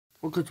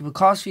welcome to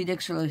Because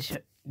Phoenix Relation.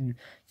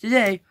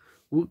 Today,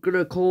 we're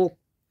gonna call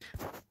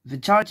the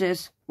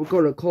charges. We're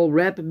gonna call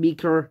rap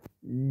maker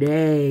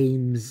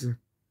names.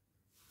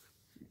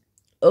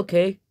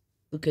 Okay.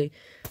 Now,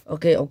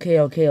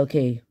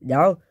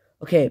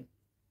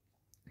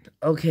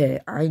 okay.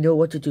 I know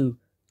what to do.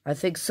 I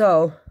think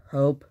so.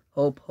 Hope.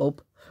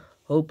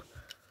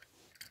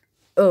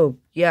 Oh,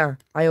 yeah,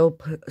 I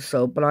hope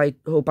so, but I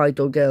hope I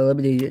don't get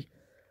eliminated.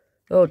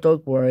 Oh,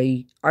 don't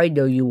worry. I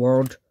know you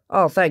won't.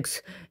 Oh,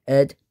 thanks,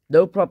 Ed.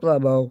 No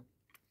problemo.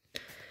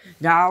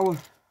 Now,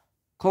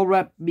 call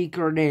rap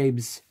maker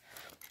names.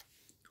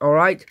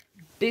 Alright?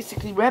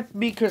 Basically, rap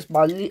maker's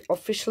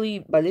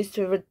officially my least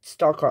favorite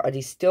stalker, and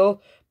he's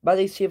still my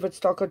least favorite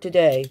stalker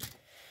today.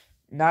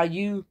 Now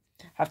you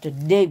have to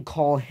name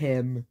call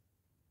him.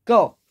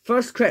 Go.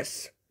 First,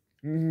 Chris.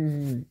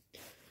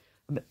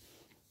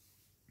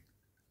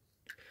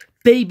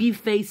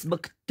 Babyface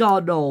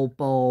McDonald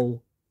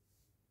Bowl.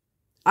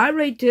 I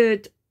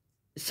rated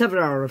 7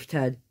 out of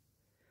 10.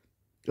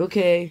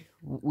 Okay,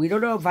 we don't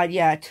know that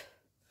yet.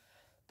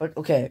 But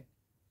okay.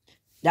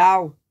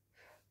 Now,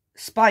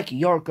 Spike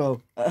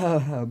Yorko.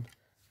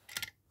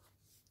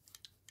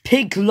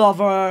 Pink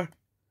Lover.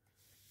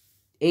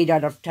 8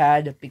 out of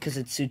 10 because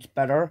it suits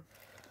better.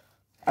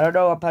 I don't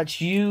know about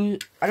you,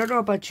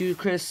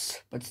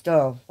 Chris, but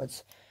still,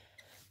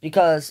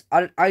 because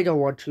I don't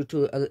want you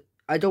to.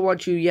 I don't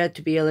want you yet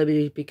to be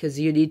eliminated because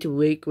you need to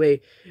make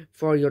way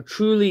for your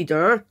true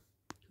leader.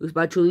 Who's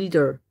my true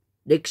leader?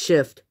 Nick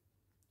Shift.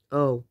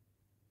 Oh.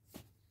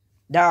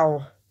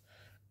 Now,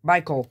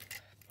 Michael.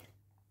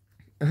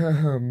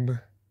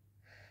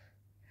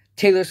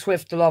 Taylor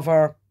Swift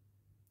lover.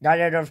 9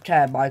 out of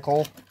 10,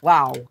 Michael.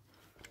 Wow.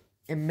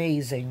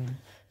 Amazing.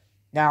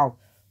 Now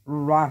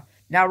Ryan.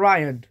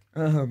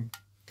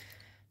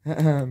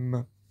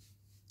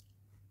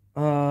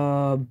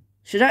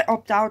 Should I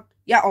opt out?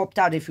 Yeah, opt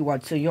out if you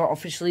want. So you're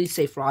officially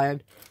safe,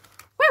 Ryan.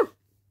 Woo!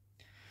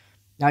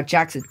 Now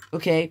Jackson.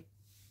 Okay.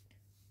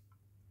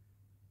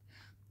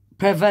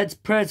 Prevents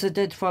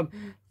president from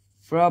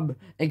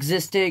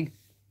existing.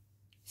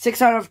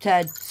 6 out of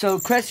 10. So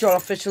Chris, you're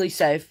officially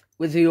safe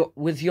with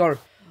your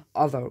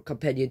other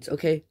companions.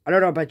 Okay. I don't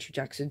know about you,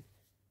 Jackson.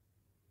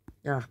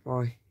 Yeah,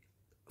 boy.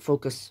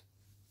 Focus.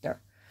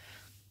 There.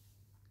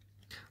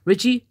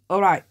 Richie.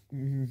 All right.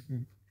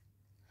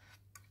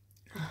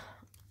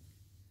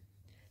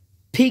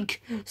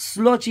 Pink,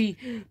 sludgy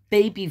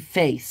baby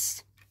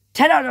face.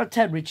 10 out of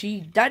 10,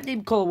 Richie. That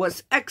name call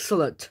was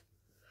excellent.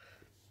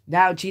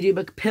 Now, Genie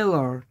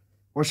McPillar.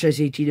 Or should I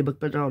say Genie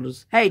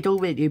McDonald's? Hey,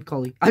 don't make name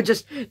calling. I'm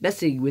just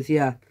messing with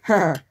you.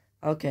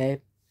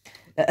 Okay.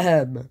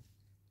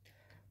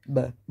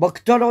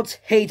 McDonald's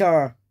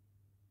hater.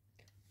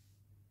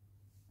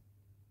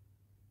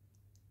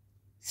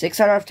 6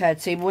 out of 10.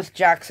 Same with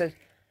Jackson.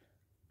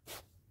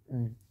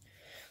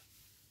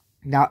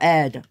 Now,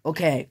 Ed.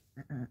 Okay.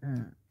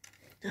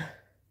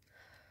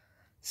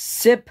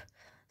 Sip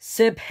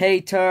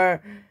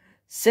hater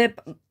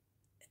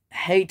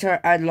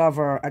and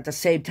lover at the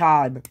same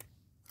time.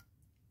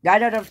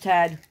 9 out of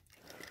 10.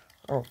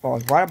 Oh boy,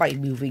 why am I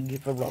moving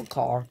the wrong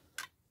car?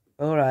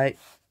 Alright.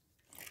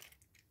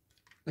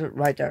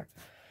 Right there.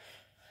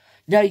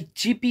 Now,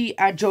 GP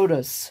and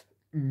Jonas.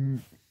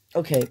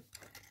 Okay.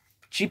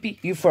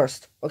 GP, you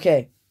first.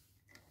 Okay.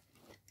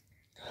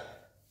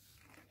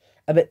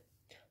 A bit.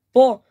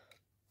 4.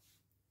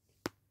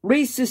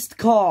 Racist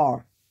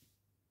car.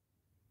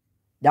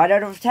 9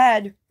 out of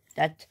 10.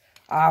 That,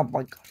 oh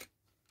my god.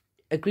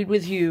 Agreed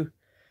with you.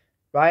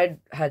 Ryan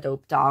had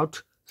opted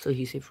out, so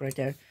he's safe right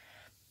there.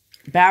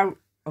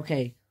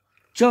 Okay.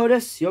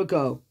 Jonas, your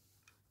go.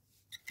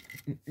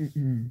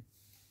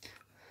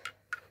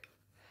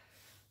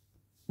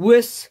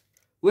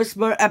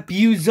 Whisper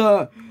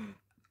abuser.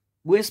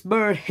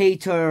 Whisper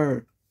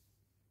hater.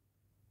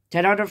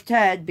 10 out of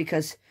 10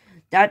 because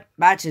that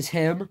matches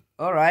him.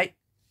 Alright.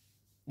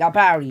 Now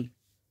Barry.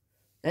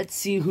 Let's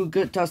see who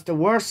does the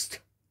worst.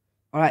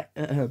 Alright.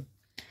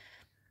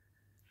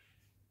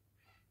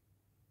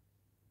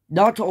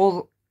 Not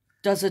all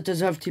doesn't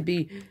deserve to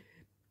be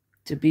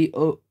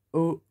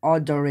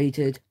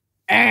underrated.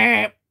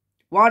 1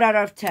 out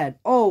of 10.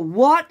 Oh,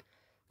 what?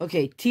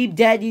 Okay, Team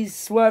Danny's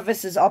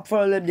service is up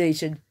for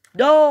elimination.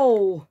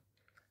 No!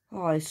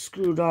 Oh, I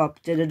screwed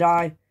up, didn't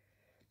I?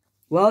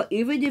 Well,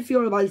 even if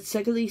you're my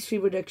second least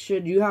favorite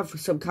action, you have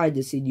some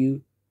kindness in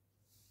you.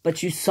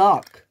 But you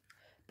suck.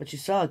 You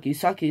suck.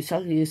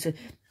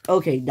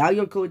 Okay, now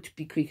you're going to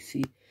be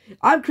crazy.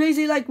 I'm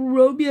crazy like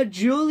Romeo and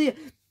Juliet.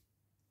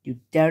 You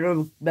dare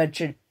to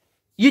mention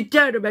a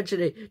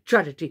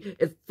tragedy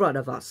in front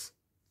of us.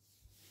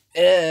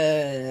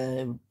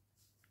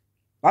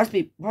 Must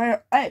be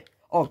where? Hey,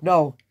 oh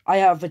no, I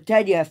have a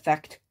Danny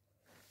effect.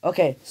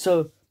 Okay,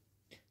 so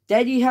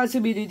Danny has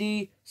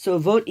immunity, so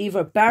vote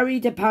either Barry,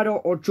 the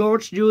panel, or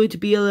George Newell to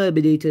be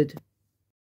eliminated.